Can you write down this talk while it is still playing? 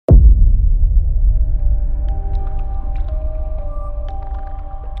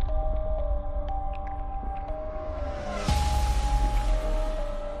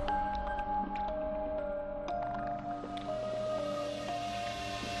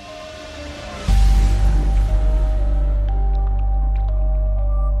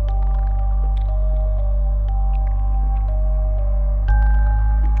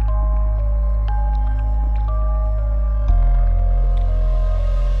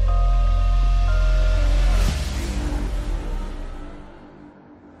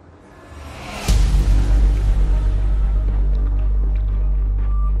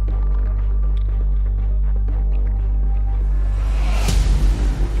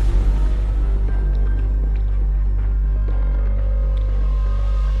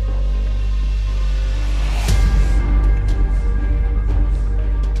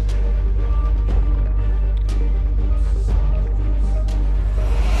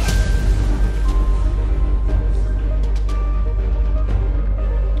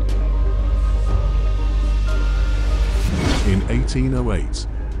1808,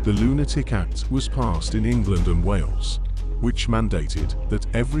 the Lunatic Act was passed in England and Wales, which mandated that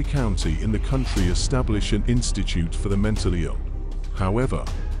every county in the country establish an institute for the mentally ill. However,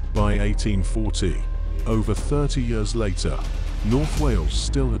 by 1840, over 30 years later, North Wales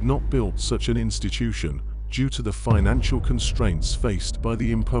still had not built such an institution due to the financial constraints faced by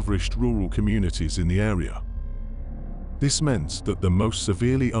the impoverished rural communities in the area. This meant that the most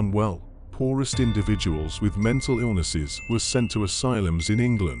severely unwell, poorest individuals with mental illnesses were sent to asylums in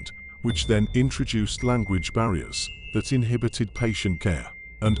England, which then introduced language barriers that inhibited patient care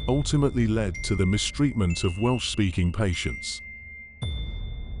and ultimately led to the mistreatment of Welsh-speaking patients.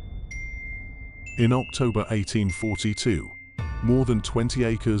 In October 1842, more than 20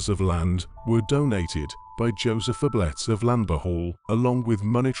 acres of land were donated by Joseph Ablett of Llanbihall, along with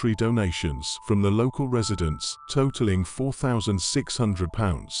monetary donations from the local residents totaling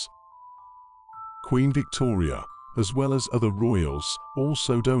 £4,600. Queen Victoria, as well as other royals,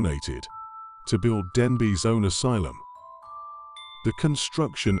 also donated to build Denbigh's own asylum. The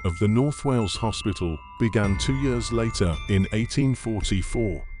construction of the North Wales Hospital began 2 years later in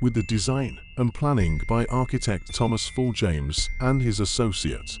 1844 with the design and planning by architect Thomas Full-James and his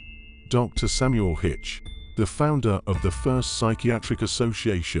associate, Dr. Samuel Hitch, the founder of the first Psychiatric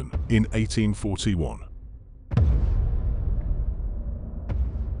Association in 1841.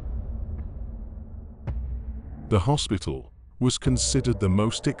 The hospital was considered the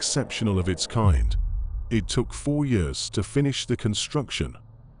most exceptional of its kind. It took 4 years to finish the construction,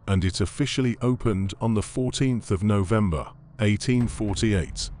 and it officially opened on the 14th of November,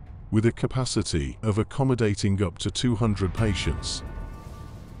 1848, with a capacity of accommodating up to 200 patients.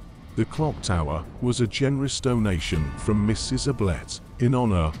 The clock tower was a generous donation from Mrs. Ablett in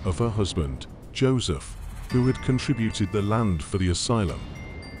honor of her husband, Joseph, who had contributed the land for the asylum.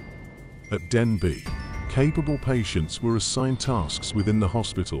 At Denbigh, capable patients were assigned tasks within the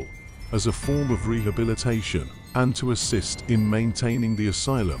hospital as a form of rehabilitation and to assist in maintaining the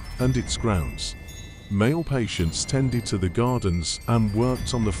asylum and its grounds. Male patients tended to the gardens and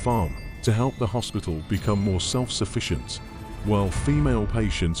worked on the farm to help the hospital become more self-sufficient, while female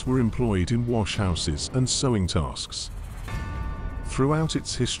patients were employed in wash houses and sewing tasks. Throughout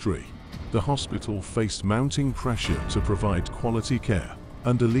its history, the hospital faced mounting pressure to provide quality care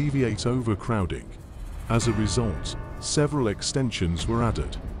and alleviate overcrowding. As a result, several extensions were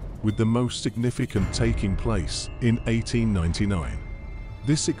added, with the most significant taking place in 1899.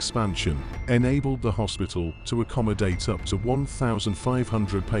 This expansion enabled the hospital to accommodate up to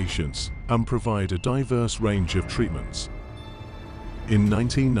 1,500 patients and provide a diverse range of treatments. In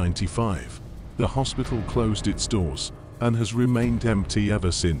 1995, the hospital closed its doors and has remained empty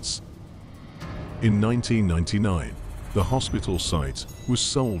ever since. In 1999, the hospital site was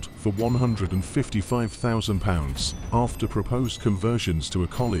sold for £155,000 after proposed conversions to a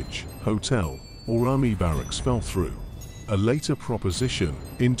college, hotel, or army barracks fell through. A later proposition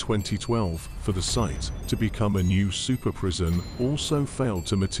in 2012 for the site to become a new super prison also failed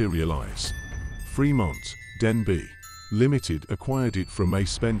to materialise. Fremont, Denbigh Limited acquired it from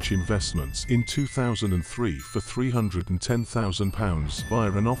Ace Bench Investments in 2003 for £310,000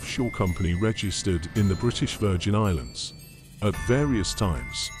 via an offshore company registered in the British Virgin Islands. At various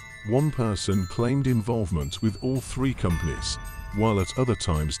times, one person claimed involvement with all three companies, while at other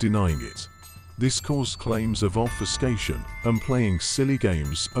times denying it. This caused claims of obfuscation and playing silly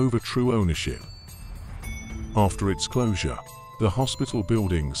games over true ownership. After its closure, the hospital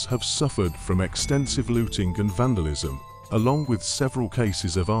buildings have suffered from extensive looting and vandalism, along with several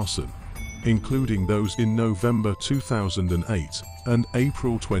cases of arson, including those in November 2008 and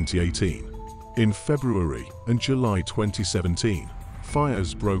April 2018. In February and July 2017,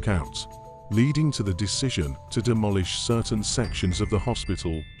 fires broke out, leading to the decision to demolish certain sections of the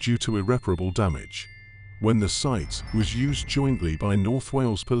hospital due to irreparable damage. When the site was used jointly by North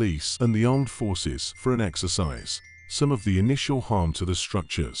Wales Police and the Armed Forces for an exercise, some of the initial harm to the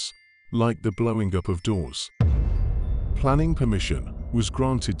structures, like the blowing up of doors. Planning permission was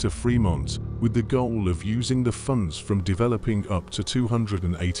granted to Fremont with the goal of using the funds from developing up to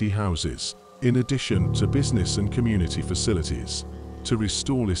 280 houses, in addition to business and community facilities, to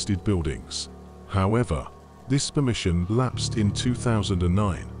restore listed buildings. However, this permission lapsed in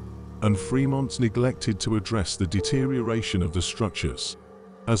 2009, and Fremont neglected to address the deterioration of the structures.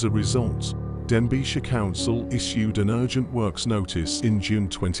 As a result, Denbighshire Council issued an urgent works notice in June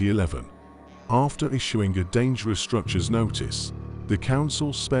 2011. After issuing a dangerous structures notice, the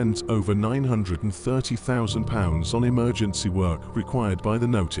council spent over £930,000 on emergency work required by the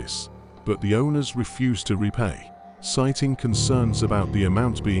notice, but the owners refused to repay, citing concerns about the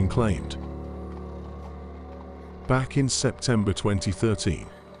amount being claimed. Back in September 2013,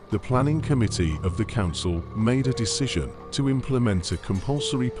 the Planning Committee of the Council made a decision to implement a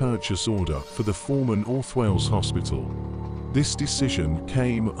compulsory purchase order for the former North Wales Hospital. This decision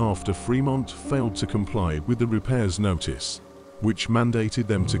came after Fremont failed to comply with the repairs notice, which mandated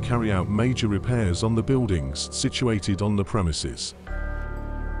them to carry out major repairs on the buildings situated on the premises.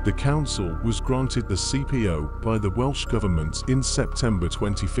 The council was granted the CPO by the Welsh Government in September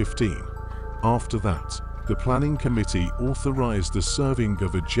 2015. After that, the Planning Committee authorised the serving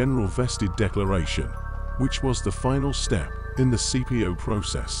of a General Vested Declaration, which was the final step in the CPO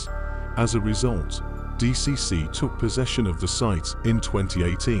process. As a result, DCC took possession of the site in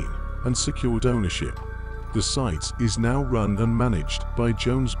 2018 and secured ownership. The site is now run and managed by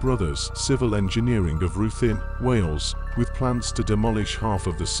Jones Brothers Civil Engineering of Ruthin, Wales, with plans to demolish half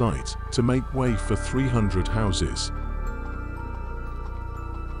of the site to make way for 300 houses